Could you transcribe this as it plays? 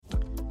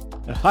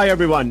Hi,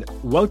 everyone.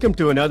 Welcome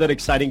to another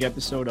exciting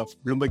episode of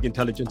Bloomberg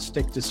Intelligence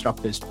Tech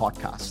Disruptors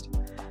podcast.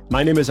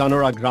 My name is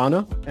Anurag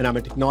Rana, and I'm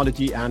a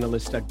technology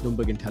analyst at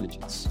Bloomberg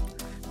Intelligence,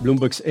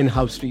 Bloomberg's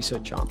in-house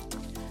research arm.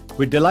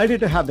 We're delighted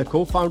to have the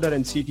co-founder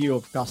and CTO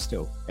of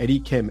Gusto, Eddie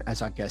Kim,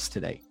 as our guest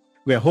today.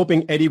 We're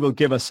hoping Eddie will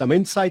give us some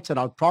insights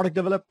about product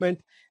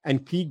development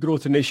and key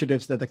growth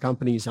initiatives that the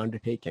company is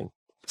undertaking.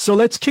 So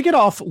let's kick it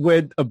off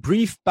with a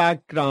brief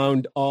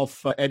background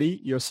of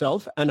Eddie,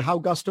 yourself, and how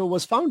Gusto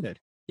was founded.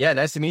 Yeah,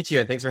 nice to meet you,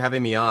 and thanks for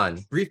having me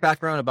on. Brief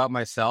background about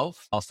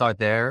myself. I'll start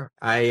there.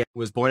 I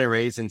was born and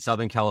raised in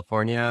Southern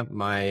California.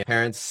 My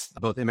parents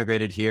both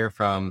immigrated here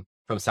from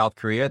South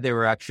Korea. They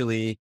were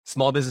actually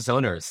small business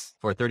owners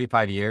for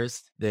 35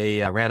 years.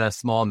 They ran a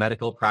small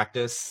medical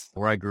practice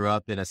where I grew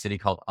up in a city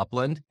called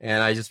Upland.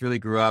 And I just really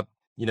grew up,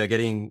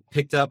 getting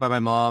picked up by my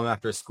mom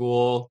after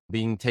school,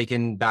 being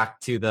taken back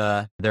to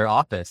their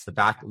office,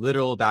 the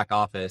literal back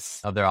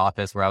office of their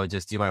office, where I would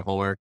just do my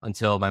homework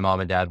until my mom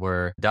and dad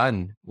were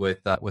done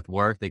with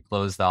work. They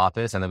closed the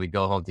office and then we'd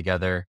go home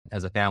together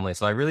as a family.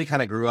 So I really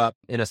kind of grew up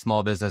in a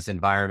small business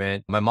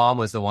environment. My mom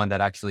was the one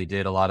that actually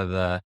did a lot of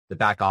the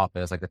back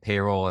office, like the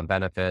payroll and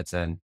benefits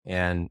and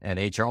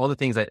HR, all the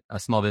things that a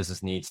small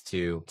business needs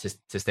to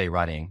stay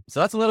running. So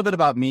that's a little bit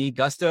about me.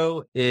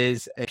 Gusto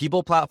is a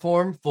people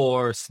platform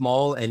for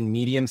small and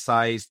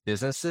medium-sized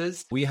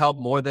businesses. We help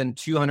more than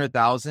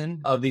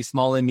 200,000 of these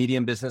small and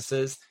medium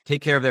businesses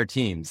take care of their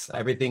teams.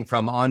 Everything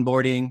from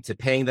onboarding to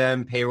paying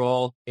them,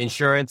 payroll,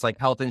 insurance, like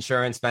health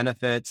insurance,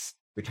 benefits,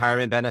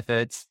 retirement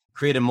benefits,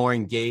 create a more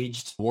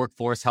engaged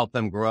workforce, help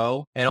them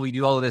grow. And we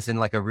do all of this in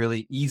like a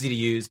really easy to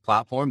use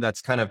platform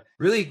that's kind of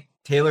really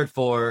tailored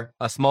for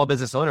a small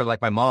business owner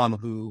like my mom,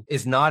 who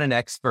is not an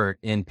expert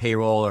in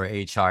payroll or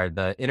HR.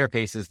 The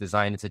interface is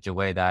designed in such a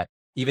way that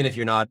even if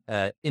you're not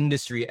an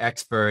industry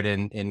expert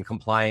in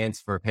compliance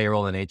for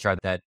payroll and HR,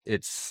 that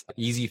it's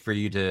easy for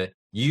you to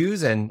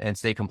use and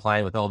stay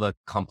compliant with all the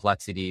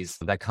complexities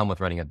that come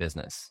with running a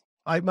business.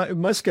 I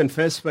must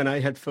confess, when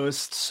I had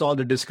first saw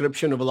the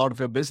description of a lot of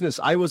your business,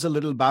 I was a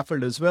little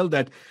baffled as well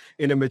that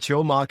in a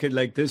mature market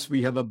like this,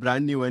 we have a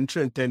brand new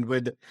entrant and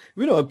with,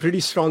 a pretty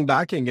strong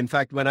backing. In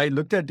fact, when I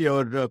looked at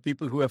your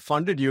people who have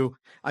funded you,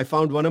 I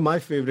found one of my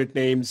favorite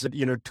names,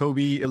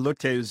 Toby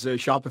Lutke is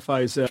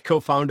Shopify's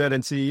co-founder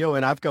and CEO,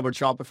 and I've covered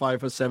Shopify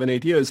for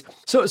 7-8 years.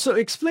 So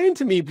explain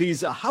to me,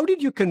 please, how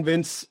did you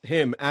convince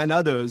him and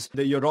others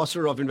that your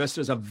roster of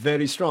investors are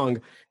very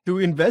strong to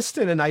invest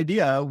in an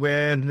idea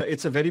where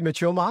it's a very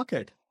mature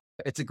market?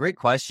 It's a great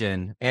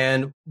question.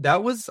 And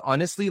that was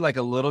honestly like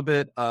a little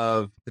bit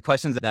of the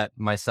questions that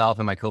myself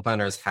and my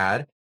co-founders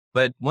had.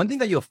 But one thing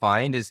that you'll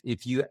find is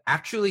if you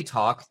actually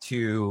talk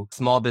to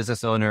small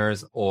business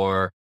owners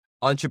or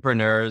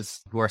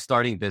entrepreneurs who are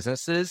starting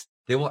businesses,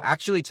 they will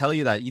actually tell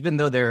you that even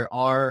though there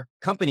are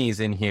companies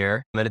in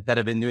here that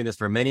have been doing this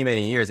for many,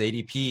 many years,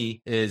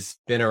 ADP has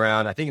been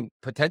around, I think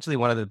potentially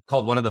one of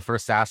the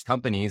first SaaS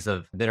companies,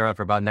 have been around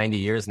for about 90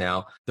 years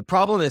now. The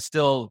problem is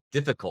still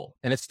difficult.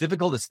 And it's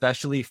difficult,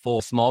 especially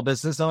for small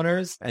business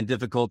owners and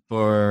difficult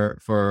for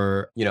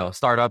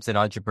startups and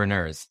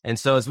entrepreneurs. And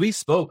so as we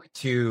spoke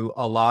to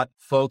a lot of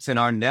folks in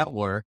our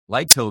network,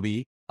 like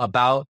Toby,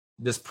 about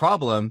this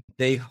problem,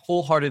 they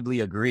wholeheartedly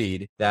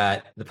agreed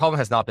that the problem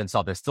has not been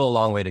solved. There's still a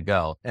long way to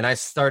go. And I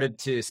started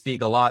to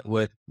speak a lot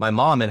with my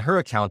mom and her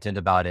accountant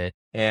about it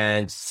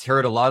and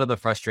heard a lot of the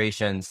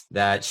frustrations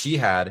that she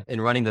had in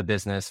running the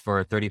business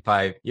for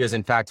 35 years.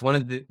 In fact, one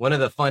of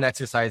the fun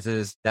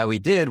exercises that we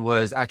did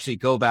was actually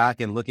go back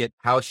and look at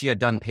how she had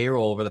done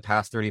payroll over the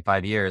past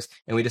 35 years.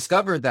 And we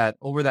discovered that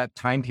over that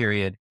time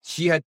period,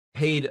 she had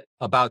paid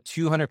about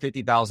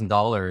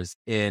 $250,000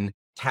 in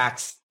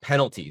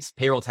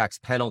payroll tax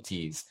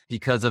penalties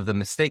because of the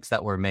mistakes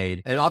that were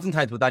made. And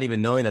oftentimes without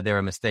even knowing that they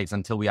were mistakes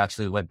until we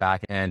actually went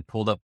back and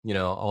pulled up,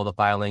 all the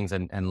filings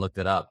and looked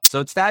it up. So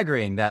it's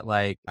staggering that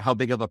like how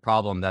big of a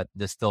problem that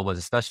this still was,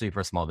 especially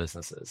for small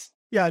businesses.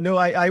 Yeah, no,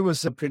 I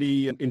was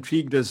pretty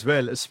intrigued as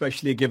well,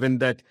 especially given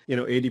that,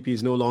 ADP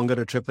is no longer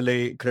a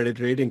AAA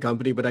credit rating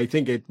company, but I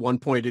think at one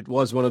point it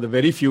was one of the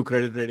very few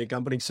credit rating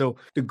companies. So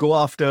to go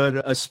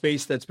after a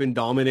space that's been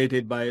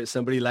dominated by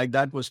somebody like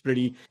that was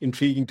pretty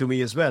intriguing to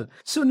me as well.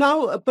 So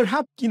now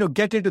perhaps,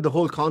 get into the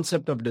whole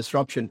concept of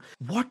disruption.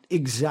 What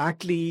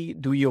exactly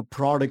do your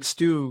products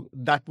do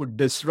that would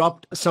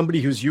disrupt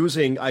somebody who's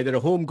using either a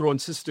homegrown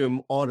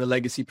system or a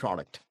legacy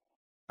product?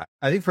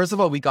 I think, first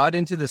of all, we got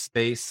into the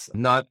space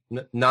not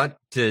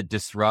to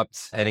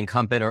disrupt an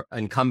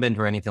incumbent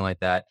or anything like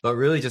that, but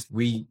really just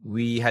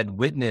we had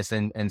witnessed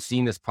and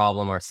seen this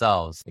problem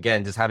ourselves.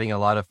 Again, just having a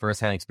lot of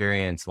firsthand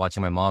experience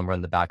watching my mom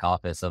run the back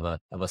office of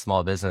a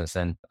small business.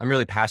 And I'm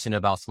really passionate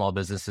about small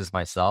businesses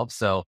myself.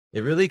 So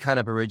it really kind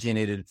of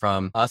originated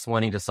from us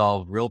wanting to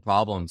solve real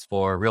problems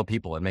for real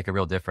people and make a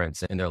real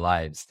difference in their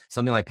lives.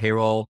 Something like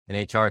payroll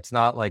and HR, it's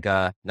not like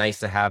a nice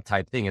to have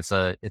type thing. It's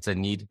a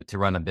need to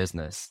run a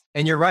business.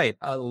 And you're right.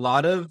 A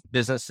lot of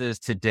businesses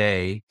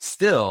today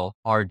still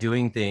are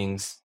doing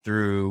things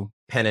through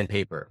pen and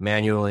paper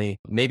manually.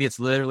 Maybe it's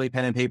literally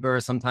pen and paper.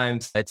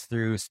 Sometimes it's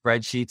through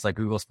spreadsheets like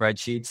Google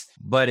spreadsheets,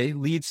 but it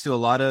leads to a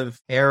lot of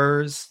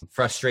errors,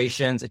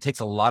 frustrations. It takes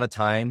a lot of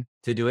time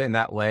to do it in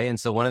that way. And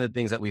so one of the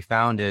things that we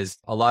found is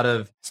a lot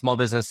of small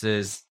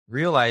businesses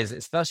realize,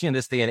 especially in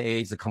this day and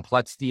age, the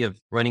complexity of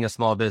running a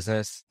small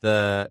business,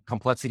 the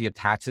complexity of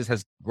taxes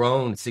has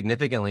grown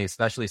significantly,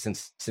 especially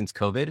since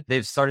COVID.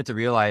 They've started to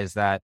realize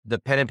that the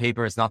pen and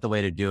paper is not the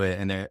way to do it.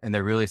 And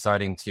they're really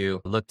starting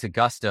to look to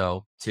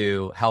Gusto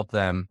to help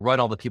them run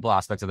all the people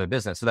aspects of their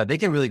business so that they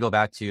can really go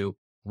back to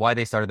why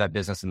they started that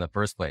business in the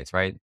first place,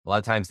 right? A lot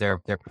of times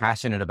they're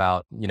passionate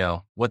about,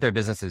 what their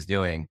business is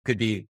doing. Could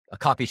be a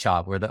coffee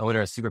shop where the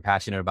owner is super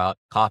passionate about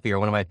coffee, or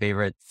one of my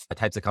favorite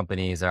types of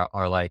companies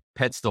are like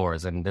pet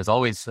stores. And there's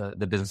always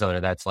the business owner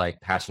that's like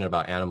passionate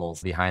about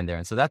animals behind there.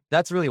 And so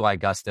that's really why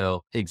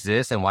Gusto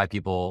exists and why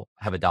people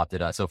have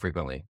adopted us so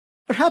frequently.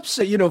 Perhaps,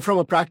 from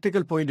a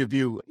practical point of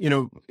view,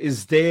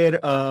 is there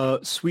a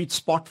sweet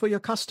spot for your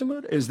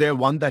customer? Is there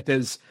one that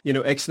is,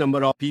 X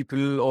number of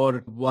people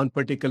or one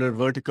particular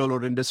vertical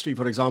or industry,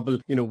 for example,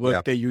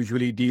 Workday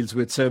usually deals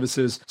with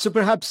services. So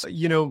perhaps,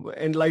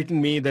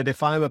 enlighten me that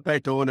if I'm a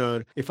pet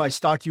owner, if I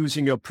start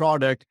using your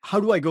product, how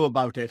do I go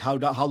about it? How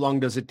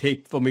long does it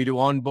take for me to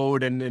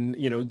onboard and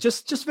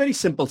just very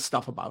simple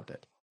stuff about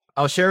it?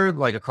 I'll share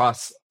like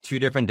across two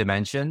different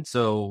dimensions.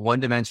 So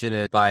one dimension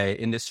is by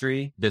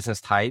industry,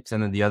 business types,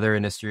 and then the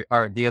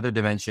other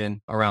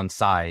dimension around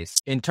size.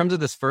 In terms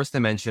of this first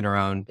dimension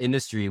around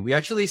industry, we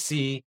actually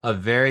see a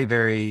very,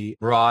 very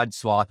broad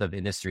swath of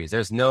industries.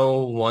 There's no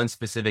one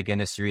specific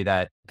industry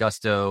that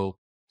Gusto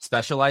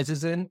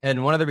specializes in.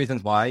 And one of the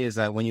reasons why is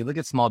that when you look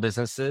at small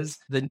businesses,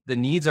 the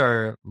needs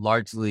are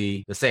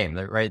largely the same,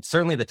 right?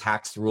 Certainly the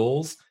tax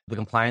rules, the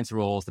compliance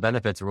rules, the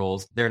benefits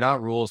rules, they're not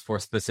rules for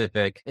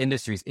specific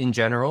industries in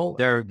general.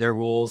 They're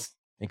rules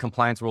and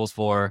compliance rules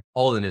for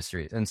all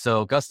industries. And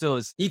so Gusto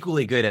is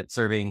equally good at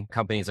serving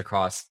companies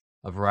across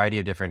a variety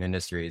of different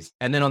industries.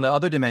 And then on the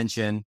other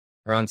dimension,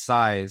 around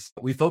size,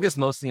 we focus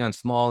mostly on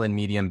small and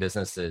medium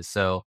businesses.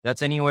 So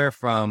that's anywhere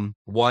from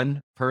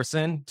one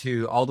person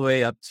to all the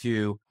way up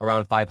to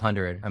around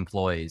 500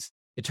 employees.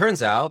 It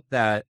turns out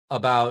that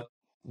about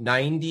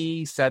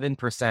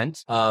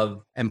 97%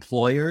 of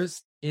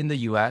employers in the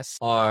US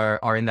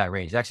are in that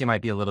range. It actually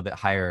might be a little bit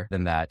higher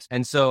than that.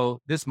 And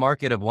so this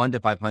market of 1 to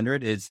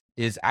 500 is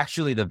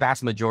actually the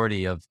vast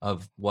majority of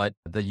what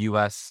the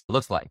US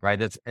looks like, right?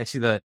 That's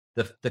actually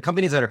the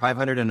companies that are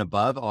 500 and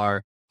above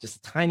are just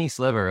a tiny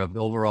sliver of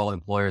overall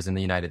employers in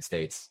the United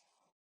States.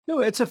 No,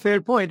 it's a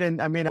fair point.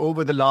 And I mean,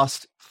 over the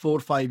last 4 or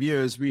 5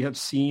 years, we have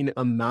seen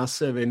a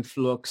massive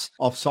influx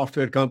of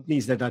software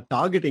companies that are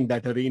targeting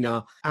that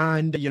arena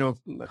and,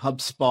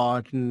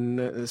 HubSpot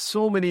and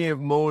so many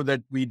more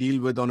that we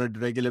deal with on a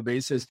regular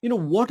basis.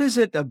 What is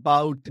it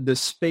about the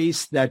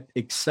space that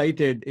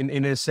excited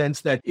in a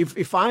sense that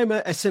if I'm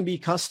a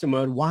SMB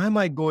customer, why am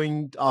I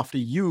going after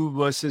you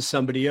versus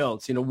somebody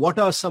else? What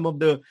are some of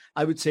the,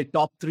 I would say,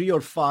 top 3 or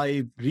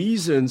 5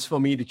 reasons for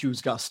me to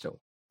choose Gusto?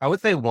 I would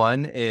say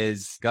one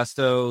is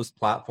Gusto's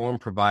platform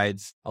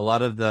provides a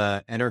lot of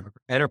the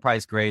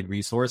enterprise grade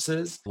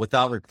resources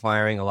without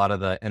requiring a lot of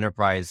the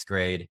enterprise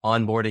grade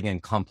onboarding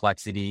and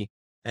complexity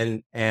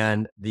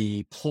and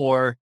the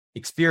poor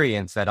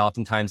experience that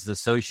oftentimes is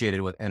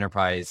associated with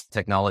enterprise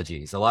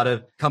technologies. A lot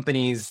of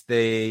companies,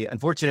 they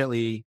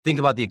unfortunately think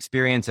about the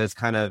experience as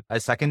kind of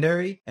as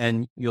secondary,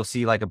 and you'll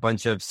see like a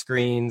bunch of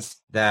screens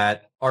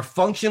that are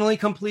functionally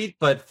complete,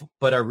 but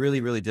are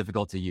really, really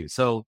difficult to use.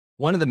 So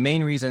one of the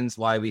main reasons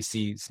why we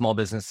see small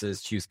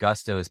businesses choose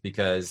Gusto is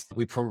because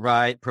we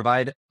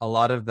provide a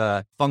lot of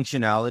the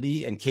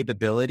functionality and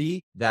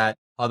capability that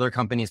other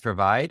companies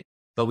provide,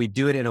 but we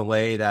do it in a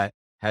way that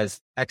has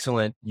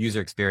excellent user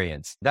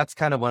experience. That's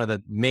kind of one of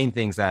the main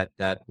things that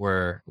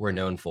we're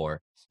known for.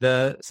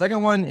 The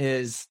second one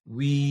is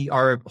we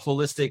are a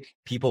holistic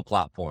people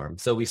platform.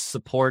 So we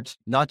support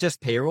not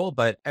just payroll,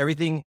 but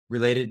everything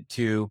related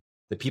to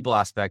the people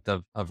aspect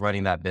of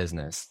running that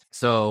business.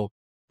 So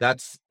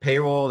that's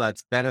payroll,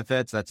 that's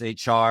benefits, that's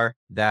HR,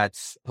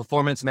 that's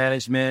performance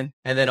management.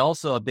 And then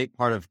also a big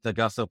part of the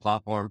Gusto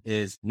platform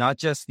is not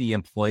just the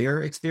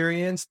employer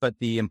experience, but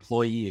the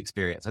employee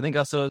experience. I think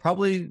Gusto is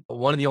probably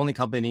one of the only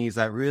companies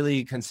that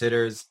really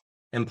considers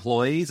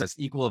employees as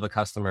equal of a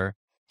customer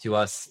to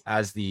us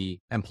as the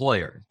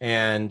employer.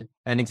 And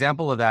an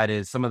example of that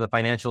is some of the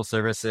financial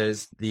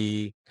services,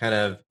 the kind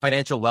of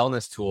financial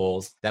wellness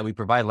tools that we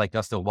provide, like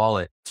Gusto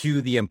Wallet,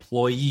 to the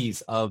employees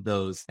of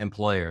those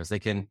employers. They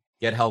can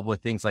get help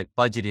with things like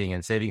budgeting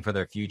and saving for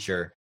their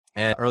future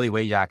and early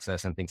wage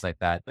access and things like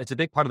that. It's a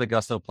big part of the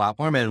Gusto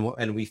platform.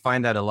 And we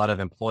find that a lot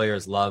of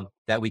employers love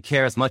that we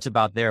care as much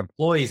about their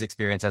employees'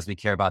 experience as we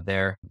care about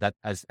their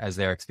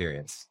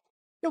experience.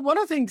 Yeah, one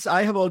of the things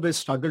I have always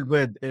struggled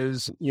with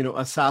is,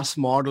 a SaaS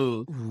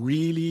model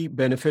really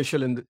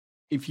beneficial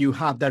if you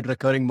have that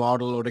recurring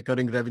model or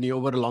recurring revenue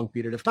over a long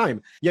period of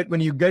time. Yet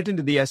when you get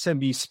into the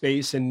SMB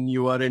space and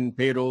you are in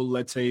payroll,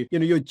 let's say,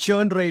 your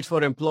churn rate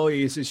for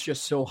employees is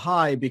just so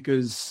high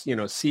because,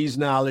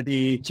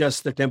 seasonality,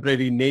 just the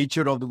temporary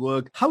nature of the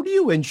work. How do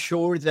you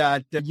ensure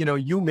that,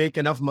 you make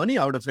enough money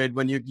out of it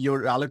when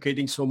you're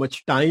allocating so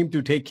much time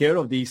to take care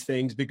of these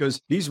things?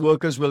 Because these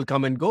workers will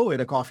come and go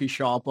in a coffee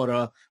shop or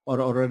a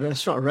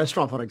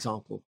restaurant, for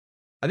example.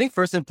 I think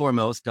first and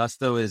foremost,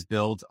 Gusto is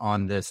built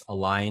on this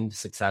aligned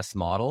success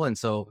model. And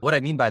so what I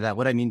mean by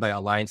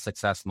aligned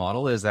success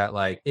model is that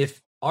like,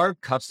 if our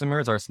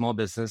customers, our small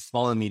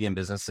and medium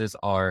businesses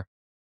are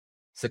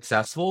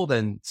successful,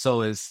 then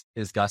so is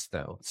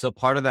Gusto. So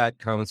part of that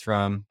comes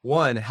from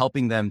one,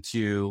 helping them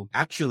to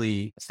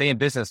actually stay in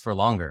business for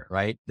longer,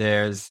 right?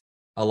 There's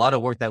a lot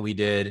of work that we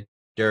did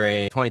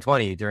during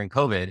 2020, during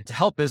COVID, to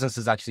help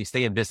businesses actually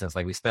stay in business.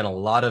 Like we spent a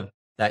lot of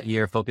that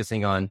year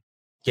focusing on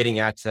getting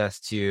access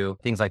to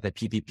things like the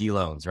PPP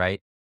loans,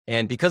 right?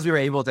 And because we were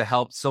able to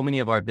help so many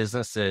of our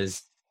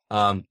businesses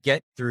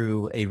get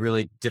through a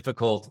really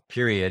difficult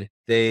period,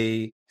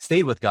 they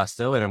stayed with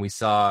Gusto, and we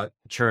saw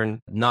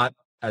churn not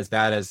as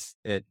bad as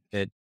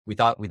we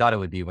thought it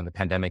would be when the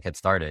pandemic had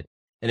started.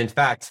 And in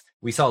fact,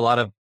 we saw a lot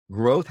of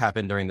growth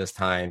happen during this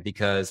time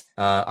because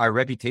our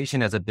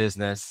reputation as a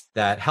business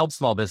that helps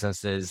small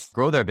businesses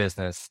grow their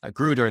business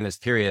grew during this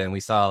period. And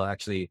we saw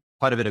actually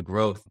quite a bit of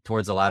growth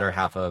towards the latter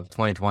half of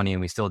 2020, and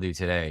we still do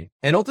today.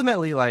 And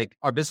ultimately, like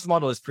our business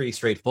model is pretty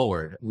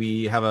straightforward.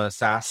 We have a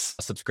SaaS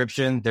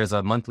subscription. There's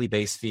a monthly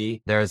base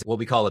fee. There's what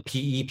we call a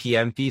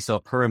PEPM fee, so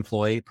per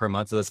employee per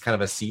month. So that's kind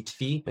of a seat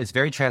fee. It's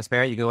very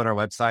transparent. You go on our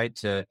website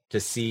to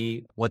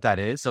see what that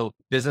is. So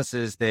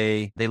businesses,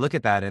 they look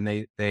at that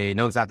and they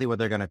know exactly what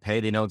they're going to pay.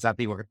 They know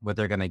exactly what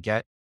they're going to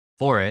get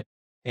for it.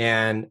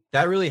 And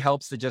that really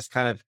helps to just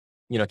kind of,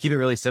 keep it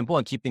really simple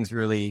and keep things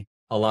really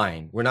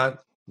aligned. We're not,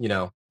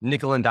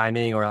 nickel and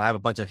diming or have a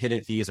bunch of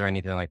hidden fees or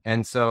anything like that.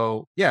 And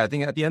so, yeah, I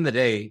think at the end of the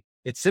day,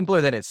 it's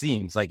simpler than it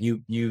seems. Like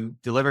you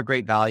deliver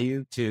great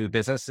value to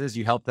businesses,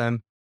 you help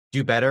them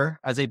do better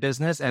as a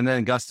business, and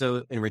then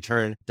Gusto in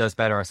return does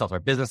better ourselves. Our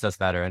business does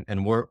better,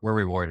 and we're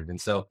rewarded.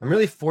 And so I'm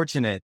really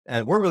fortunate,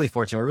 and we're really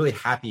fortunate. We're really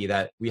happy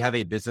that we have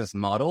a business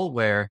model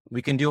where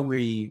we can do what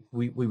we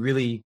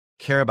really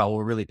care about, what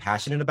we're really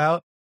passionate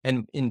about.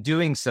 And in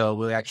doing so,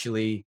 we'll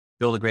actually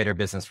build a greater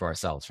business for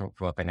ourselves from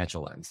a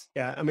financial lens.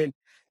 Yeah, I mean,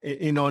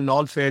 in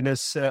all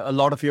fairness, a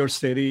lot of your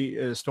story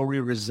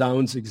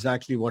resounds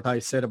exactly what I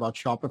said about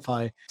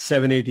Shopify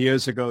 7-8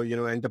 years ago,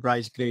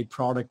 enterprise grade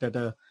product at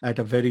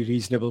a very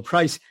reasonable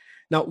price.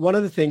 Now, one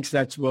of the things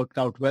that's worked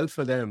out well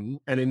for them,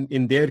 and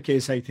in their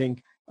case, I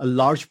think a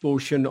large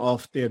portion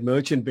of their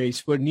merchant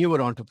base were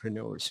newer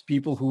entrepreneurs,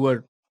 people who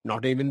were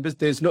not even,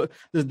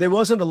 there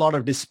wasn't a lot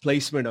of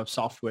displacement of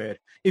software.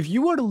 If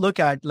you were to look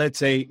at, let's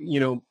say,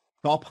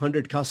 top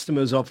 100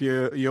 customers of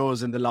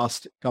yours in the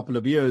last couple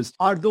of years,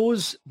 are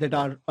those that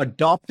are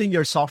adopting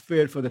your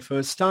software for the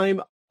first time,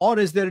 or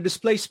is there a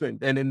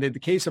displacement? And in the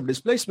case of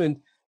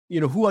displacement,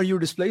 who are you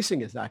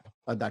displacing at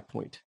that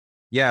point?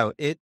 Yeah,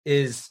 it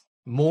is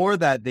more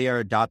that they are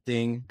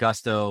adopting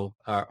Gusto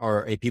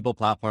or a people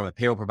platform, a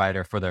payroll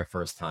provider for their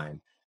first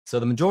time. So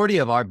the majority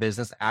of our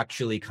business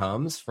actually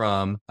comes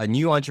from a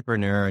new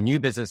entrepreneur, a new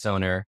business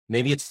owner.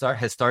 Maybe it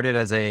has started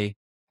as a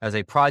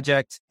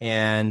project,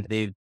 and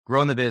they've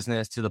grown the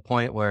business to the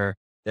point where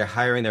they're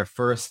hiring their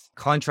first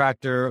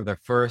contractor or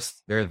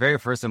their very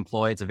first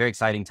employee. It's a very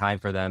exciting time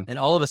for them. And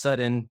all of a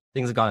sudden,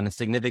 things have gotten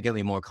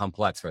significantly more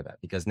complex for them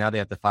because now they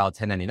have to file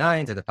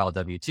 1099s, they have to file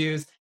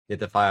W-2s, they have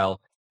to file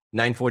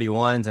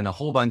 941s and a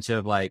whole bunch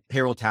of like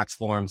payroll tax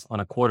forms on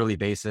a quarterly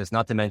basis,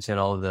 not to mention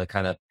all of the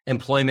kind of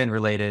employment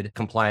related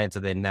compliance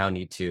that they now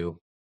need to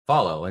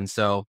follow. And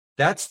so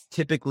that's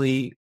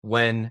typically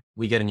when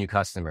we get a new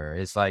customer.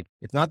 It's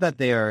not that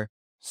they are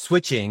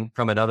switching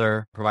from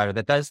another provider.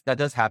 That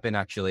does happen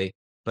actually,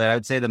 but I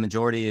would say the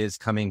majority is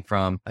coming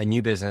from a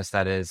new business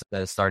that is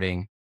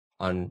starting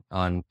on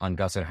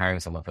Gusto and hiring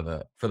someone for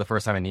the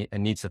first time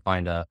and needs to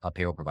find a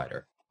payroll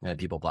provider and a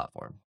people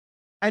platform.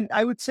 And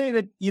I would say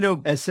that,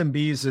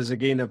 SMBs is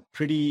again a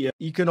pretty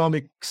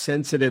economic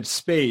sensitive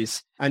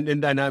space.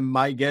 And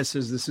my guess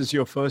is this is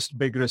your first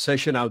big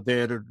recession out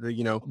there.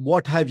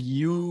 What have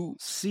you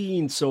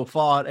seen so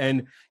far?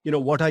 And,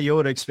 what are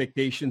your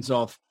expectations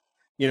of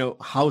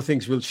how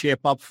things will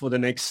shape up for the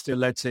next,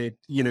 let's say,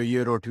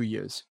 year or 2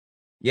 years?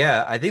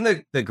 Yeah, I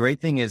think the great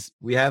thing is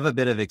we have a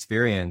bit of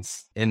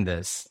experience in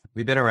this.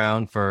 We've been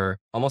around for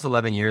almost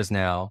 11 years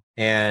now,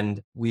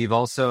 and we've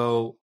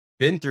also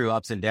been through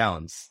ups and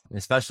downs,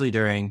 especially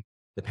during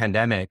the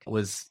pandemic. It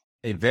was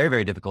a very,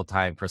 very difficult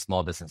time for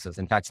small businesses.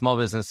 In fact, small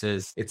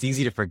businesses, it's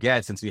easy to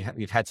forget since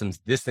we've had some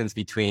distance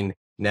between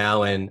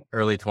now and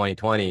early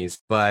 2020s,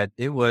 but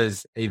it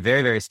was a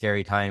very, very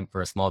scary time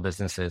for small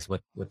businesses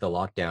with the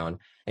lockdown.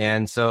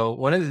 And so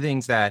one of the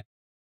things that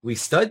we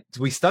stuck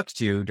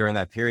to during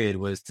that period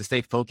was to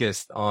stay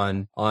focused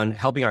on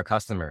helping our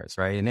customers,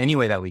 right? In any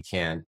way that we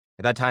can.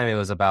 At that time, it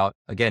was about,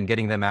 again,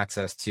 getting them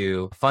access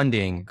to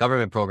funding,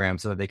 government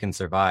programs so that they can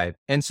survive.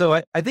 And so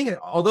I think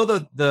although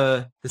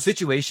the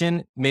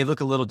situation may look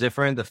a little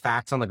different, the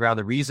facts on the ground,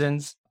 the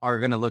reasons are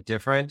going to look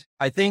different.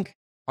 I think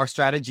our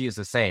strategy is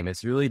the same.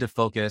 It's really to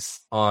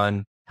focus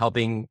on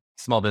helping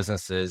small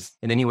businesses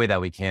in any way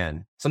that we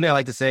can. Something I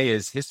like to say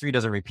is history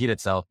doesn't repeat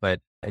itself, but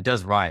it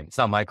does rhyme. It's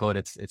not my quote.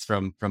 It's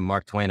from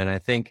Mark Twain. And I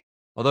think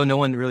although no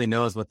one really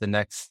knows what the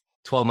next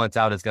 12 months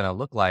out is going to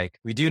look like,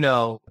 we do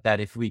know that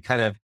if we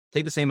kind of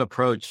take the same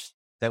approach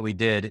that we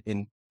did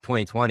in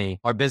 2020,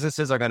 our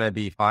businesses are going to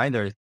be fine.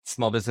 Their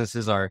small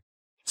businesses are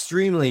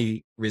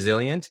extremely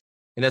resilient.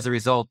 And as a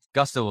result,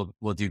 Gusto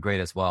will do great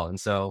as well. And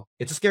so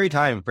it's a scary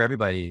time for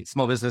everybody,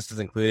 small businesses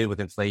included, with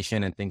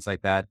inflation and things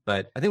like that.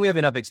 But I think we have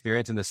enough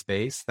experience in the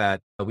space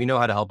that we know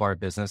how to help our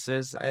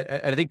businesses.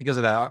 I think because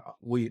of that,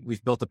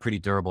 we've built a pretty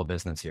durable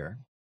business here.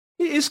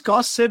 Is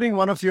cost saving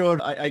one of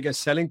your, I guess,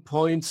 selling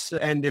points?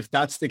 And if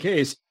that's the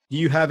case, do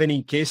you have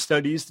any case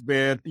studies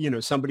where,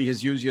 somebody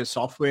has used your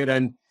software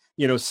and,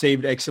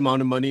 saved X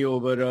amount of money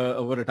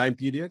over a time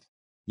period?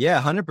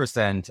 Yeah,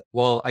 100%.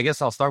 Well, I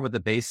guess I'll start with the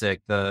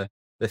basic. The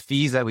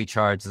fees that we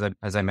charge,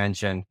 as I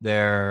mentioned,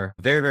 they're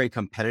very, very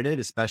competitive,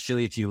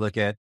 especially if you look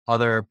at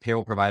other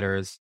payroll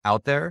providers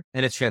out there,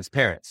 and it's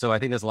transparent. So I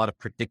think there's a lot of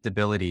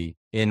predictability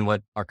in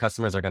what our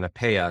customers are going to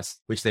pay us,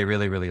 which they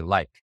really, really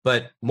like.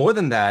 But more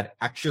than that,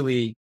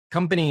 actually,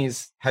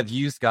 companies have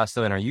used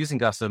Gusto and are using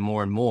Gusto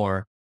more and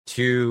more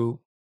to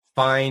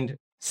find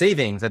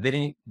savings that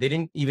they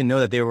didn't even know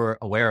that they were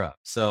aware of.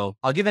 So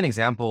I'll give an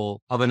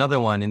example of another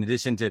one in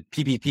addition to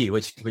PPP,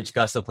 which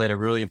Gusto played a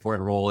really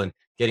important role in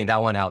getting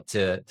that one out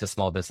to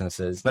small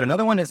businesses. But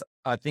another one is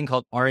a thing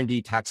called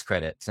R&D tax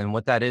credits. And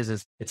what that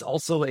is it's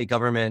also a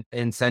government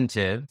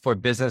incentive for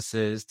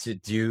businesses to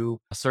do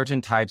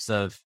certain types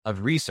of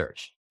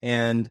research.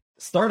 And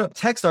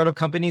tech startup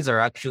companies are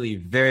actually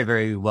very,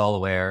 very well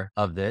aware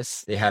of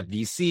this. They have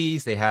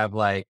VCs, they have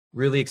like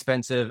really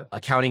expensive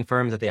accounting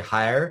firms that they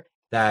hire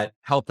that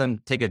help them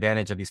take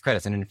advantage of these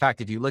credits. And in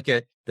fact, if you look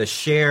at the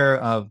share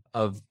of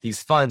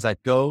these funds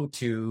that go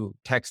to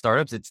tech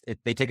startups,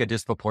 they take a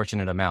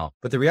disproportionate amount.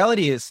 But the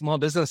reality is small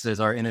businesses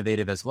are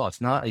innovative as well. It's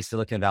not a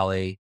Silicon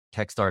Valley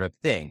tech startup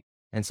thing.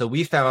 And so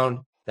we found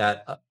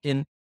that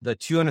in the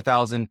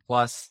 200,000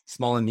 plus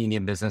small and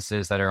medium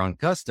businesses that are on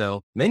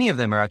Gusto, many of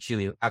them are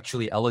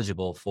actually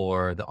eligible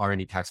for the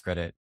R&D tax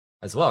credit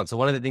as well. And so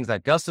one of the things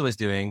that Gusto is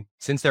doing,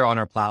 since they're on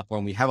our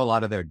platform, we have a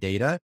lot of their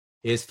data,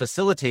 is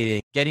facilitating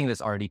getting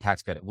this R&D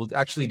tax credit. We'll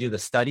actually do the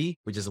study,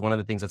 which is one of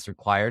the things that's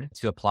required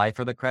to apply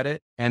for the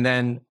credit. And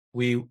then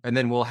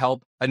we'll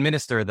help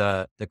administer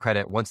the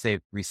credit once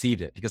they've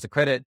received it, because the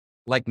credit,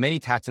 like many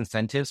tax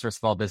incentives for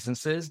small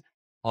businesses,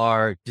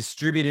 are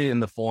distributed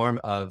in the form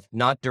of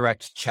not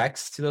direct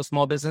checks to those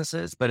small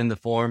businesses, but in the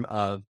form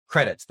of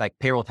credits, like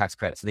payroll tax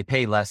credits. So they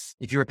pay less.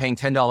 If you were paying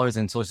 $10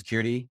 in Social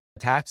Security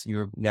tax,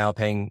 you're now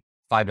paying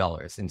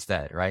 $5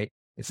 instead, right?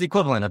 It's the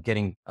equivalent of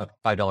getting a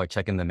 $5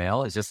 check in the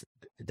mail. It's just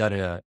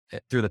done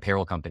through the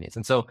payroll companies.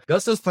 And so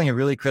Gusto is playing a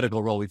really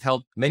critical role. We've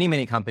helped many,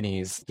 many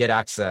companies get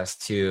access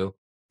to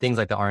things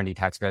like the R&D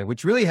tax credit,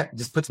 which really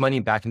just puts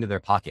money back into their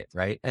pocket,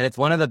 right? And it's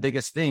one of the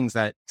biggest things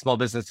that small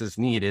businesses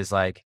need is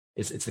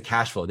it's the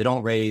cash flow. They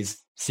don't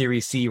raise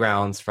Series C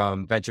rounds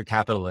from venture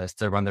capitalists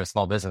to run their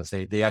small business.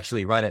 They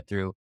actually run it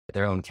through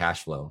their own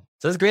cash flow.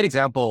 So it's a great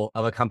example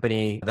of a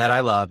company that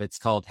I love. It's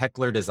called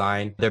Heckler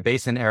Design. They're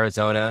based in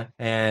Arizona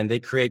and they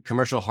create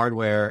commercial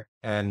hardware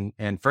and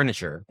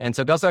furniture. And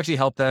so Gusto actually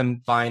helped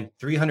them find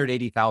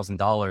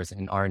 $380,000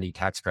 in R&D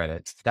tax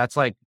credits. That's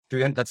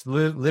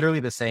literally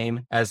the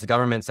same as the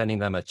government sending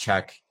them a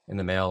check in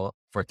the mail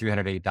for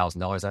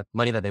 $380,000. That's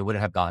money that they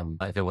wouldn't have gotten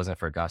if it wasn't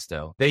for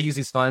Gusto. They use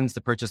these funds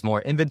to purchase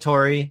more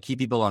inventory, keep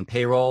people on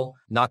payroll,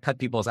 not cut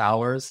people's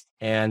hours.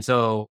 And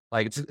so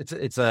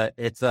it's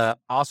a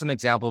awesome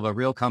example of a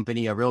real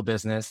company, a real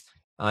business,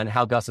 and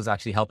how Gusto is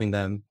actually helping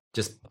them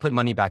just put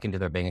money back into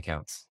their bank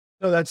accounts.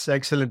 No, that's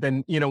excellent.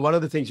 And, one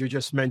of the things you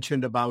just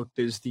mentioned about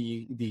is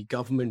the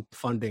government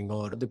funding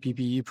or the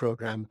PPE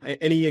program.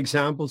 Any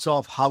examples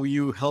of how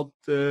you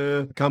helped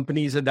the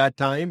companies at that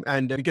time?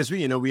 And because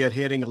we are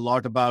hearing a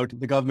lot about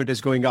the government is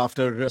going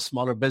after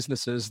smaller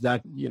businesses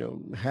that,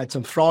 had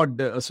some fraud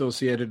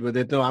associated with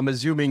it. No, I'm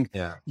assuming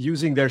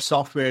using their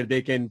software,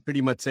 they can pretty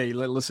much say,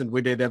 listen,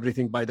 we did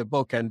everything by the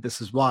book and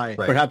this is why.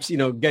 Right. Perhaps,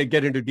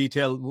 get into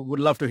detail.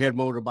 Would love to hear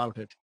more about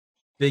it.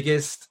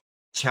 Biggest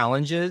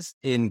challenges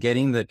in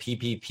getting the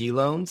PPP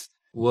loans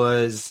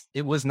was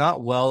it was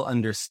not well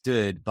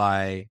understood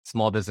by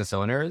small business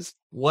owners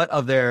what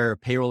of their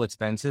payroll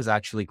expenses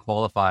actually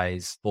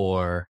qualifies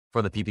for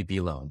the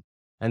PPP loan.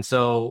 And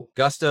so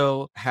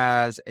Gusto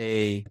has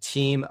a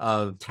team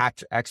of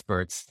tax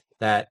experts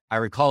that I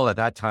recall at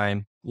that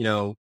time,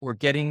 were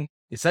getting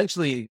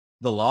essentially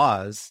the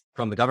laws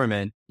from the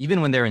government,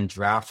 even when they're in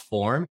draft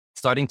form,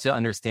 starting to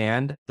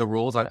understand the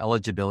rules on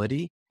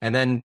eligibility. And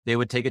then they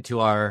would take it to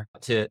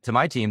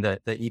my team, the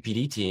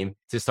EPD team,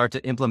 to start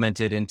to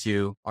implement it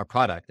into our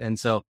product. And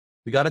so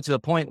we got it to a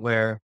point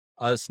where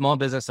a small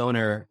business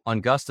owner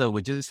on Gusto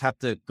would just have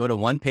to go to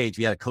one page.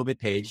 We had a COVID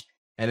page,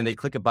 and then they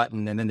click a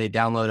button and then they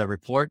download a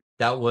report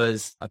that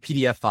was a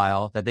PDF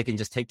file that they can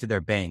just take to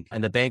their bank,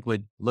 and the bank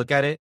would look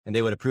at it and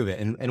they would approve it.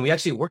 And we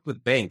actually worked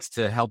with banks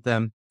to help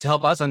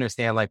us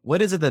understand, like,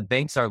 what is it that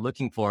banks are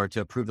looking for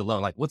to approve the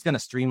loan? Like, what's going to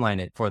streamline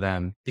it for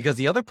them? Because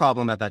the other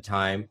problem at that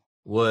time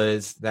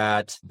was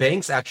that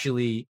banks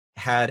actually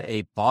had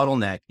a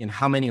bottleneck in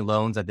how many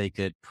loans that they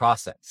could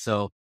process.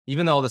 So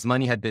even though all this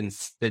money had been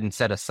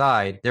set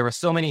aside, there were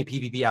so many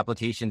PPP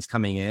applications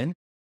coming in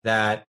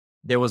that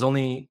they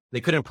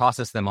couldn't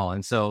process them all.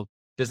 And so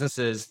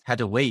businesses had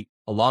to wait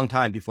a long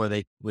time before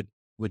they would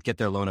get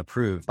their loan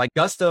approved. By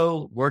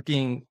Gusto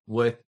working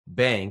with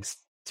banks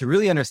to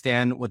really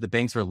understand what the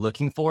banks were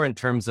looking for in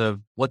terms of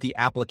what the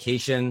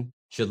application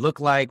should look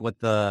like, what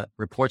the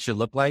report should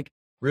look like,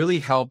 really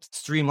helped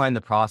streamline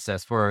the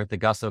process for the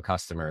Gusto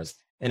customers.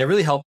 And it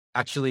really helped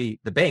actually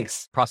the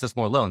banks process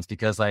more loans,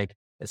 because like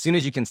as soon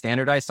as you can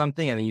standardize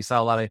something, and then you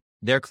saw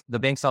the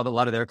banks saw a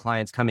lot of their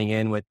clients coming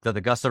in with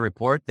the Gusto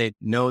report, they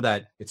know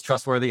that it's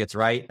trustworthy, it's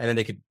right, and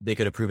then they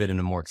could approve it in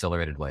a more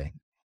accelerated way.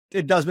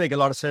 It does make a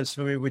lot of sense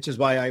for me, which is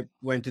why I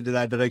went into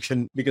that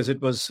direction, because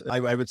it was,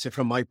 I would say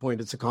from my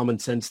point, it's a common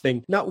sense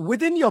thing. Now,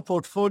 within your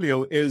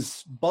portfolio,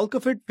 is bulk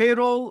of it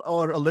payroll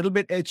or a little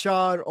bit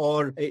HR,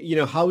 or,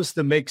 how's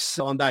the mix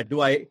on that?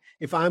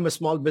 If I'm a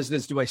small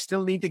business, do I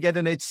still need to get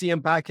an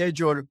HCM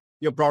package, or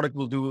your product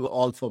will do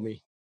all for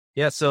me?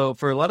 Yeah. So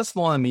for a lot of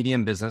small and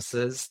medium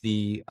businesses,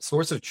 the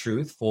source of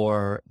truth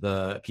for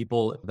the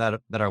people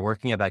that are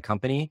working at that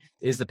company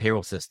is the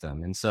payroll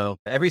system. And so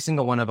every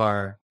single one of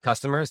our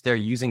customers, they're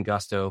using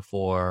Gusto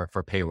for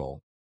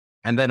payroll.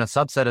 And then a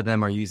subset of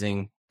them are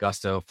using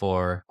Gusto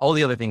for all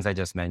the other things I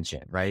just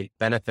mentioned, right?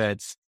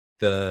 Benefits,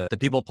 the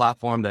people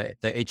platform, the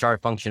HR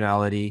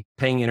functionality,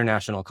 paying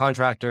international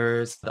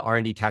contractors, the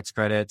R&D tax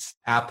credits,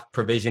 app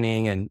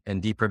provisioning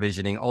and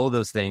deprovisioning, all of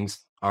those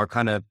things are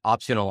kind of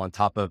optional on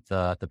top of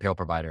the payroll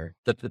provider,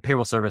 the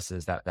payroll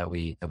services that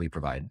we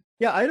provide.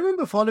 Yeah, I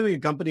remember following a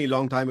company a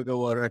long time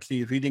ago, or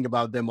actually reading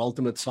about them,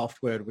 Ultimate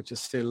Software, which is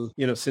still,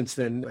 since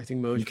then, I think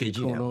merged with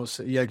Kronos.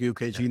 Yeah,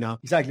 UKG now.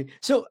 Exactly.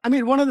 So, I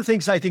mean, one of the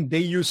things I think they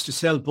used to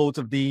sell both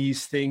of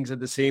these things at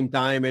the same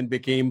time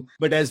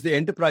but as the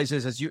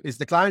enterprises, as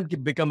the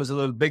client becomes a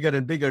little bigger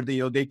and bigger,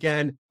 they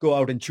can go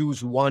out and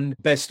choose one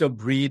best of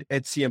breed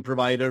HCM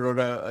provider,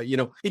 or,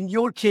 in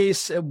your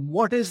case,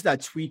 what is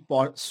that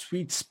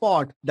sweet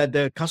spot that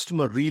the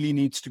customer really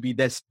needs to be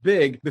this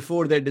big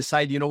before they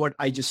decide,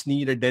 I just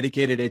need a dedicated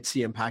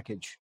HCM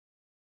package?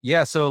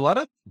 Yeah. So a lot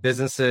of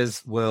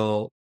businesses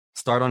will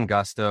start on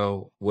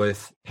Gusto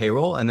with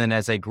payroll. And then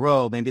as they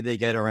grow, maybe they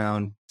get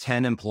around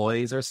 10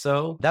 employees or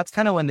so. That's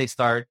kind of when they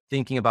start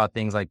thinking about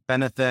things like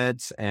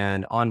benefits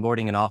and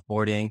onboarding and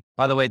offboarding.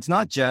 By the way, it's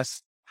not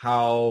just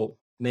how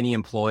many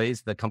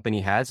employees the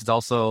company has. It's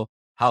also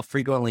how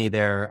frequently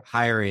they're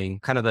hiring,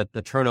 kind of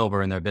the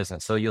turnover in their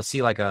business. So you'll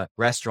see like a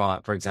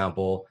restaurant, for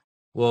example,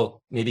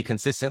 will maybe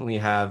consistently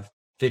have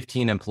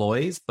 15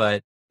 employees,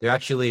 but they're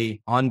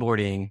actually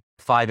onboarding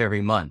 5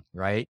 every month,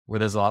 right? Where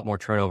there's a lot more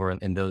turnover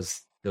in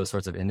those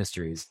sorts of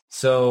industries.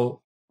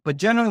 So, but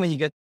generally when you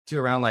get to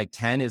around like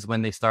 10 is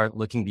when they start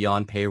looking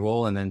beyond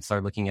payroll and then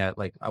start looking at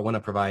like, I want to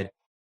provide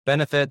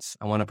benefits.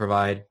 I want to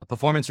provide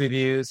performance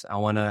reviews. I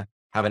want to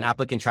have an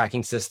applicant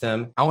tracking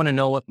system. I want to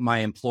know what my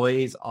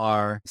employees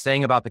are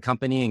saying about the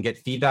company and get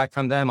feedback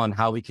from them on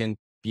how we can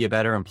be a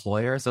better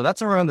employer. So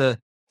that's around the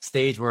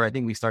stage where I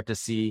think we start to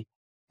see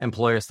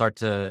employers start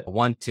to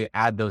want to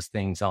add those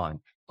things on.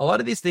 A lot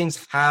of these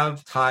things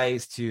have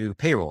ties to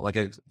payroll. Like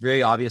a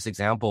very obvious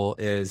example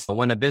is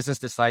when a business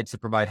decides to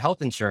provide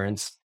health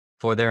insurance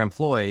for their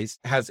employees,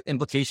 it has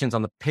implications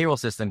on the payroll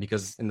system,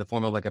 because in the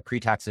form of like a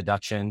pre-tax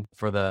deduction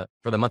for the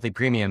monthly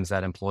premiums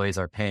that employees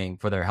are paying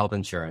for their health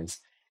insurance.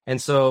 And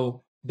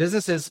so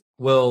businesses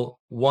will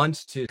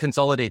want to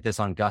consolidate this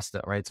on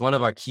Gusto, right? It's one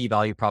of our key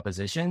value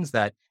propositions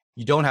that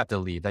you don't have to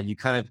leave, that you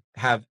kind of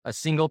have a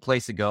single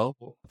place to go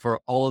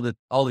for all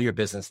of your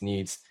business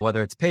needs,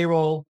 whether it's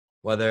payroll,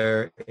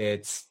 whether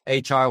it's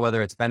HR,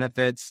 whether it's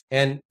benefits.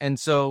 And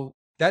so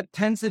that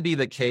tends to be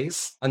the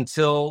case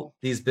until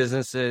these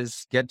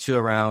businesses get to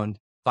around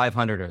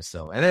 500 or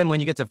so. And then when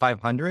you get to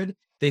 500,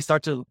 their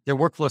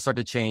workflows start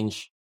to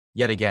change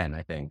yet again,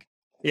 I think.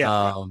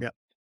 Yeah.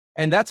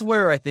 And that's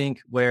where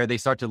they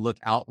start to look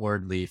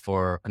outwardly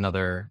for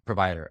another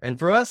provider. And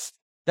for us,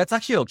 that's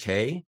actually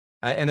okay.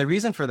 And the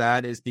reason for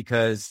that is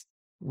because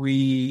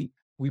we're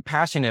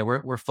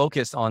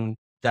focused on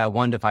that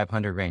 1 to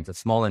 500 range, the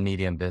small and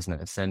medium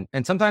business. And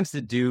sometimes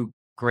to do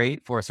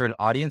great for a certain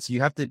audience,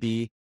 you have to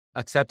be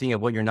accepting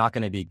of what you're not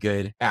going to be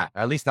good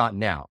at least not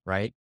now,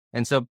 right?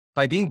 And so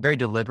by being very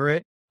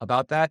deliberate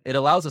about that, it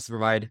allows us to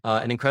provide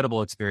an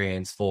incredible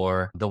experience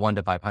for the 1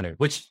 to 500,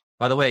 which,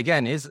 by the way,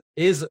 again,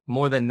 is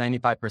more than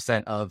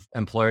 95% of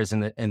employers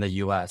in the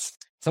US.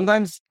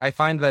 Sometimes I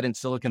find that in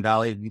Silicon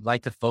Valley, we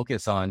like to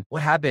focus on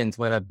what happens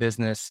when a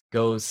business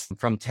goes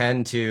from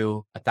 10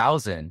 to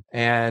 1,000.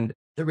 And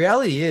The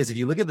reality is, if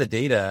you look at the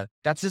data,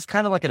 that's just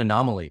kind of like an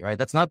anomaly, right?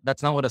 That's not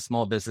what a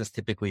small business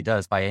typically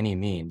does by any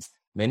means.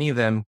 Many of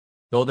them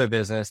build their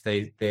business,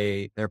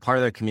 they're part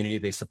of their community,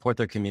 they support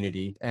their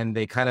community, and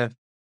they kind of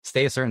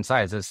stay a certain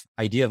size. This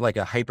idea of like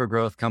a hyper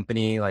growth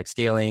company, like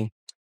scaling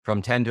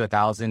from 10 to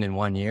 1,000 in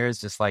 1 year is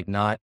just like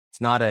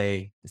it's not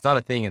a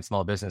thing in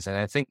small business. And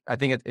I think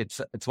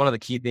it's one of the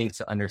key things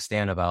to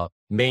understand about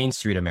Main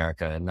Street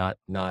America and not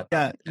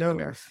Yeah, no,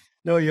 America.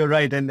 no, you're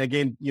right. And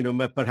again,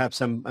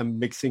 perhaps I'm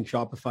mixing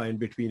Shopify in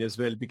between as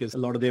well, because a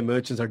lot of their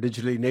merchants are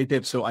digitally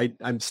native. So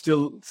I'm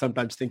still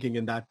sometimes thinking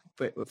in that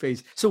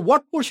phase. So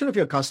what portion of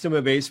your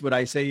customer base would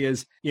I say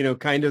is,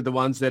 kind of the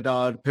ones that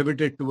are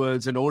pivoted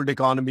towards an old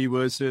economy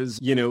versus,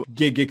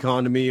 gig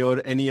economy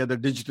or any other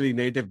digitally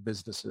native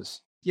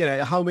businesses?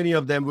 How many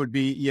of them would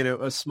be,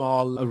 a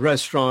small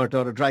restaurant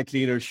or a dry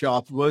cleaner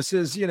shop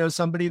versus,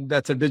 somebody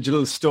that's a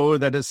digital store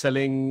that is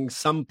selling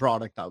some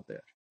product out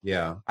there?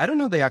 Yeah. I don't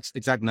know the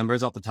exact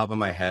numbers off the top of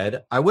my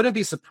head. I wouldn't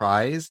be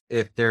surprised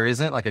if there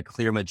isn't like a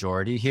clear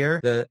majority here.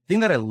 The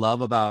thing that I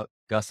love about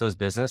Gusto's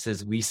business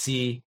is we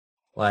see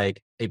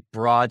like a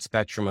broad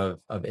spectrum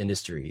of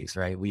industries,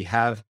 right? We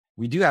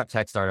do have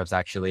tech startups,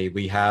 actually.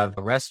 We have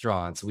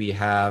restaurants, we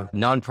have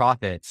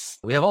nonprofits,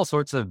 we have all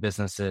sorts of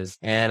businesses.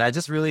 And I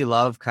just really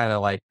love kind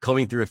of like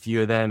combing through a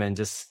few of them and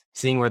just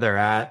seeing where they're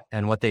at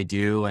and what they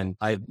do. And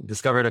I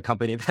discovered a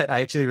company that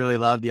I actually really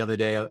loved the other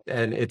day.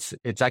 And it's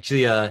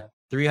actually a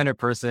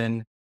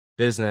 300-person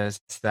business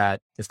that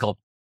is called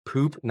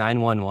Poop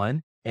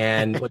 911.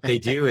 And what they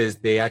do is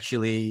they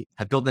actually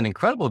have built an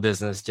incredible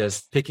business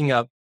just picking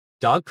up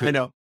dog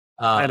poop.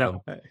 I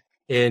know.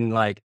 In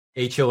like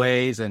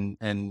HOAs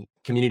and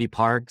community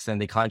parks, and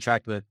they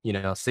contract with,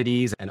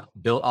 cities and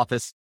build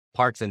office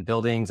parks and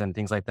buildings and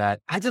things like that.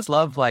 I just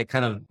love like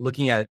kind of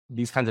looking at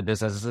these kinds of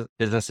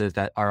businesses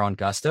that are on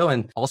Gusto.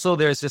 And also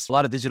there's just a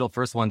lot of digital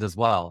first ones as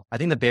well. I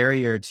think the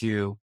barrier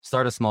to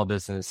start a small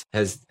business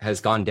has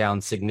gone down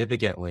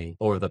significantly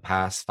over the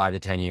past 5 to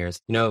 10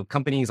 years.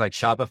 Companies like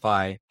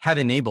Shopify have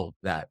enabled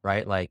that,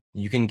 right? Like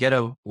you can get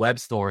a web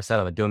store, set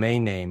up a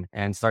domain name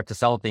and start to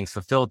sell things,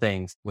 fulfill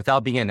things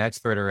without being an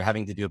expert or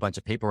having to do a bunch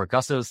of paperwork.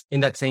 Gusto's in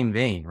that same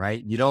vein,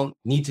 right? You don't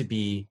need to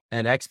be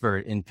an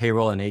expert in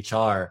payroll and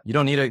HR. You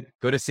don't need to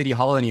go to City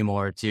Hall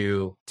anymore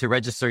to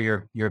register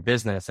your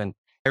business. And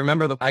I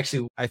remember I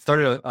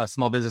started a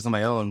small business on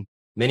my own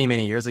many,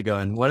 many years ago.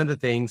 And one of the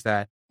things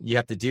that you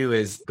have to do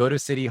is go to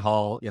City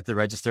Hall. You have to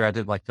register, you have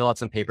to like fill out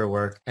some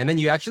paperwork. And then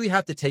you actually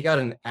have to take out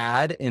an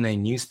ad in a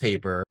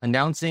newspaper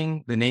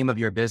announcing the name of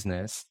your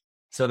business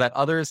so that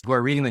others who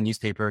are reading the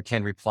newspaper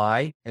can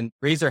reply and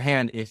raise their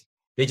hand if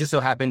they just so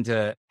happen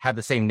to have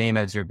the same name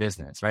as your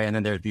business, right? And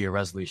then there'd be a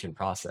resolution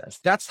process.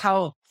 That's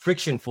how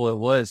frictionful it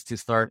was to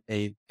start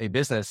a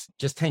business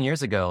just 10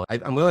 years ago.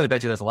 I'm willing to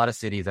bet you there's a lot of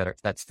cities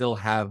that still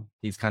have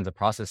these kinds of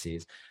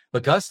processes.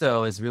 But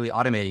Gusto is really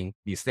automating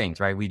these things,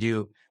 right?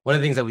 One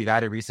of the things that we've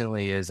added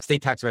recently is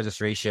state tax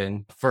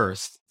registration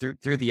first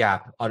through the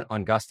app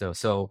on Gusto.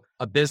 So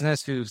a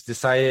business who's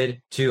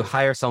decided to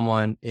hire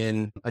someone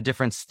in a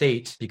different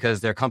state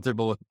because they're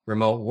comfortable with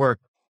remote work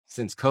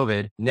since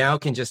COVID now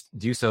can just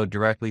do so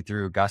directly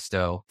through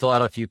Gusto, fill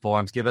out a few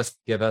forms, give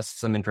us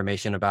some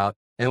information about,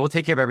 and we'll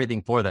take care of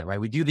everything for them,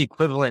 right? We do the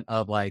equivalent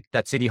of like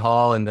that City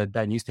Hall and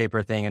that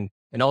newspaper thing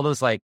and all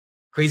those like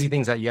crazy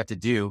things that you have to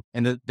do.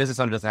 And the business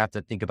owner doesn't have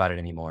to think about it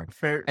anymore.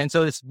 Fair. And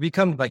so it's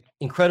become like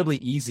incredibly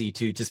easy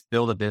to just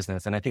build a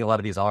business. And I think a lot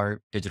of these are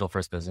digital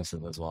first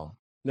businesses as well.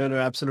 No,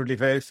 absolutely.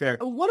 Very fair.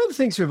 One of the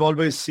things we've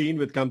always seen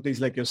with companies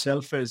like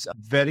yourself is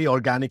very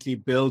organically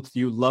built.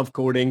 You love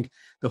coding.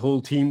 The whole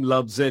team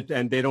loves it.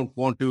 And they don't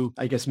want to,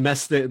 I guess,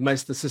 mess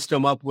the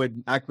system up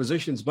with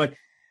acquisitions. But,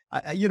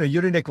 you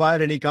didn't acquire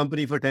any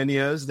company for 10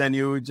 years. Then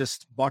you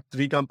just bought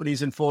 3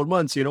 companies in 4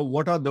 months.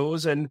 What are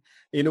those? And,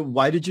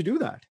 why did you do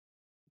that?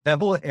 That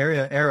whole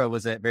era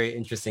was a very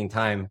interesting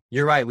time.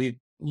 You're right. We,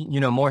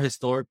 more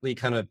historically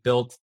kind of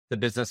built the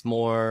business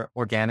more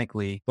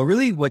organically. But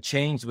really what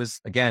changed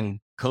was, again,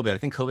 COVID. I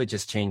think COVID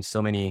just changed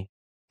so many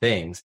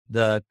things.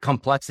 The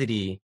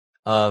complexity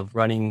of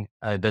running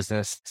a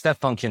business step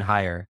function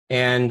higher.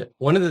 And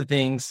one of the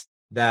things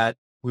that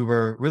we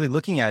were really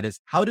looking at is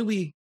how do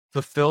we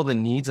fulfill the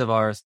needs of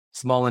our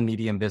small and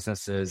medium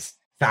businesses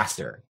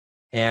faster?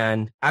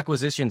 And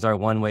acquisitions are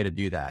one way to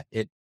do that.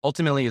 It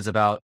ultimately is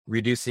about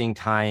reducing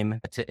time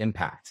to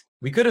impact.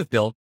 We could have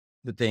built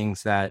the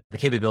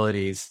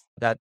capabilities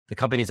that the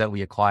companies that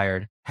we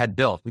acquired had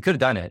built. We could have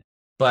done it,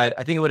 but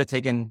I think it would have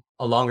taken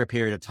a longer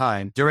period of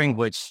time during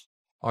which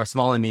our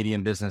small and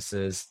medium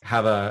businesses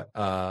have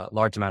a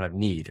large amount of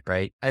need,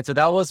 right? And so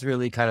that was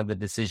really kind of the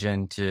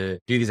decision to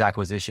do these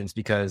acquisitions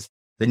because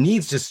the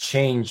needs just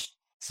changed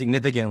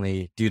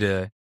significantly due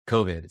to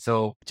COVID.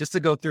 So just to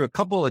go through a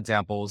couple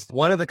examples,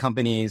 one of the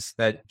companies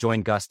that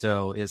joined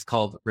Gusto is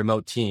called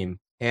Remote Team.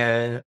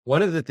 And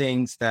one of the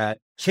things that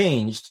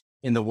changed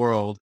in the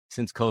world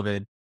since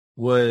COVID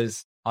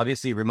was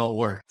obviously remote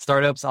work.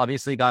 Startups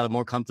obviously got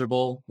more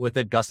comfortable with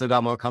it. Gusto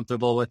got more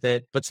comfortable with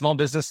it, but small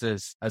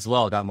businesses as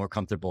well got more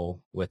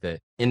comfortable with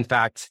it. In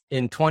fact,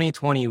 in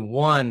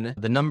 2021,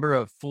 the number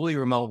of fully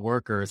remote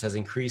workers has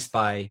increased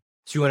by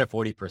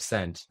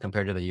 240%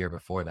 compared to the year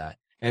before that.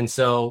 And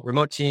so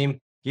remote team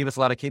gave us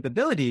a lot of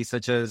capabilities,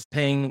 such as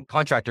paying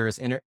contractors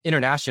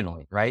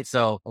internationally, right?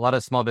 So a lot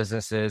of small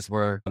businesses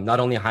were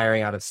not only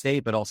hiring out of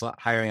state, but also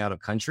hiring out of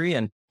country.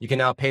 And you can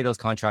now pay those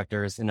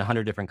contractors in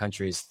 100 different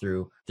countries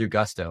through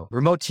Gusto.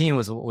 Remote team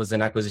was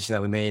an acquisition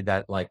that we made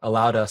that like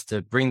allowed us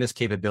to bring this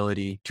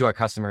capability to our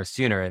customers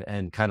sooner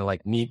and kind of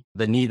like meet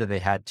the need that they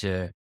had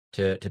to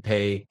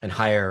pay and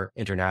hire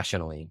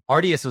internationally.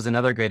 Ardius was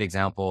another great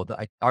example.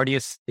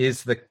 Ardius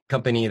is the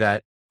company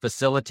that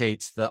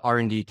facilitates the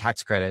R&D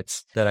tax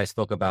credits that I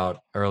spoke about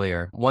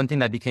earlier. One thing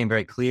that became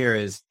very clear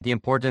is the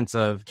importance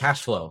of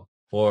cash flow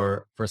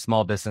for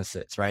small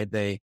businesses, right?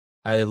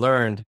 I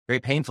learned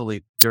very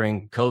painfully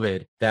during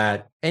COVID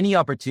that any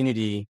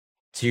opportunity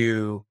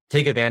to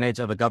take advantage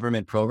of a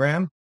government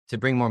program to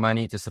bring more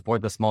money to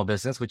support the small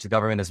business, which the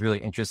government is really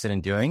interested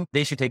in doing,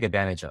 they should take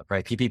advantage of,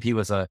 right? PPP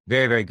was a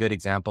very, very good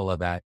example of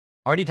that.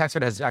 R&D tax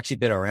credit has actually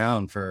been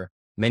around for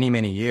many,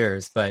 many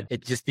years, but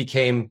it just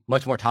became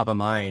much more top of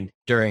mind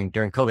during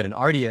COVID. And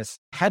Ardius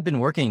had been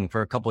working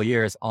for a couple of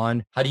years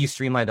on how do you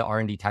streamline the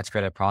R&D tax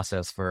credit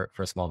process for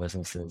small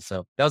businesses.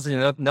 So that was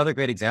another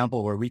great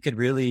example where we could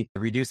really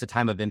reduce the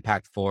time of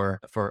impact for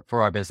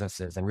our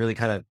businesses and really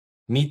kind of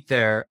meet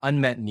their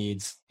unmet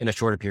needs in a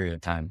shorter period of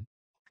time.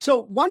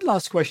 So one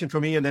last question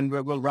for me, and then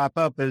we'll wrap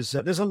up, is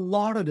there's a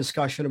lot of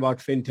discussion about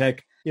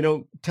fintech.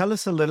 Tell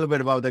us a little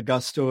bit about the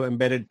Gusto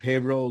embedded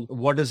payroll.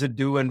 What does it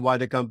do and why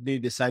the company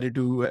decided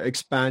to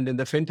expand in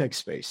the fintech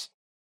space?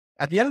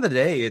 At the end of the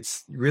day,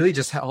 it's really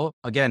just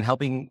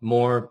helping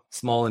more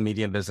small and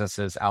medium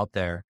businesses out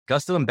there.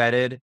 Gusto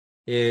Embedded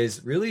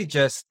is really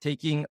just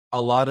taking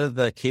a lot of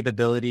the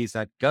capabilities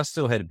that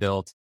Gusto had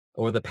built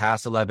over the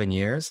past 11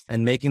 years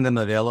and making them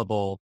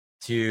available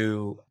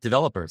to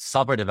developers,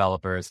 software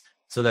developers,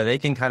 so that they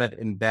can kind of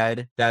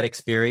embed that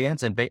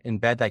experience and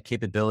embed that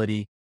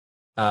capability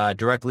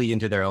directly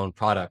into their own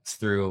products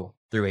through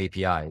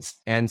APIs.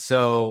 And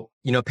so,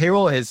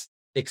 payroll is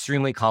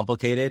extremely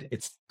complicated.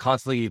 It's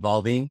constantly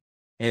evolving.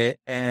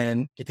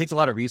 And it takes a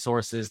lot of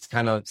resources to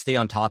kind of stay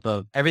on top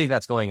of everything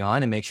that's going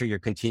on and make sure you're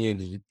continuing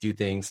to do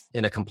things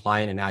in a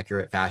compliant and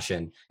accurate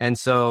fashion. And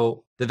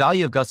so the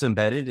value of Gusto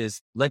Embedded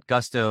is let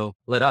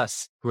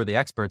us, who are the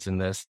experts in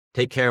this,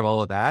 take care of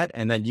all of that.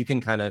 And then you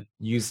can kind of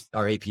use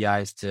our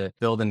APIs to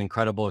build an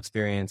incredible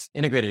experience,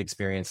 integrated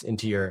experience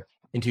into your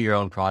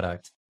own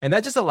product. And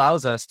that just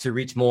allows us to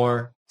reach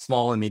more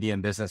small and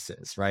medium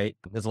businesses, right?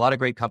 There's a lot of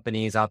great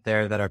companies out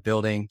there that are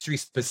building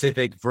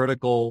specific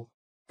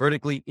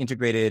vertically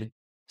integrated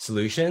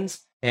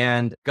solutions.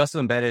 And Gusto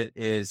Embedded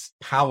is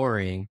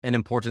powering an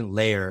important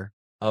layer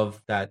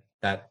of that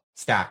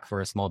stack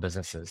for small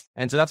businesses.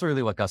 And so that's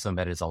really what Gusto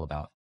Embedded is all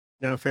about.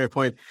 No, fair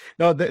point.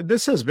 No,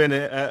 this has been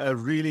a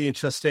really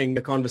interesting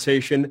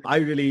conversation. I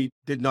really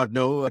did not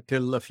know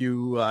until a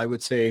few, I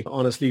would say,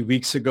 honestly,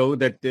 weeks ago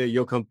that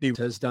your company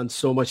has done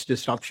so much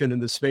disruption in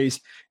the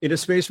space, in a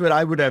space where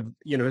I would have,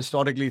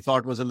 historically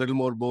thought was a little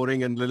more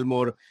boring and a little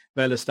more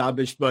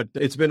well-established. But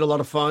it's been a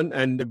lot of fun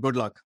and good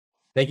luck.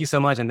 Thank you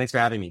so much. And thanks for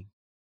having me.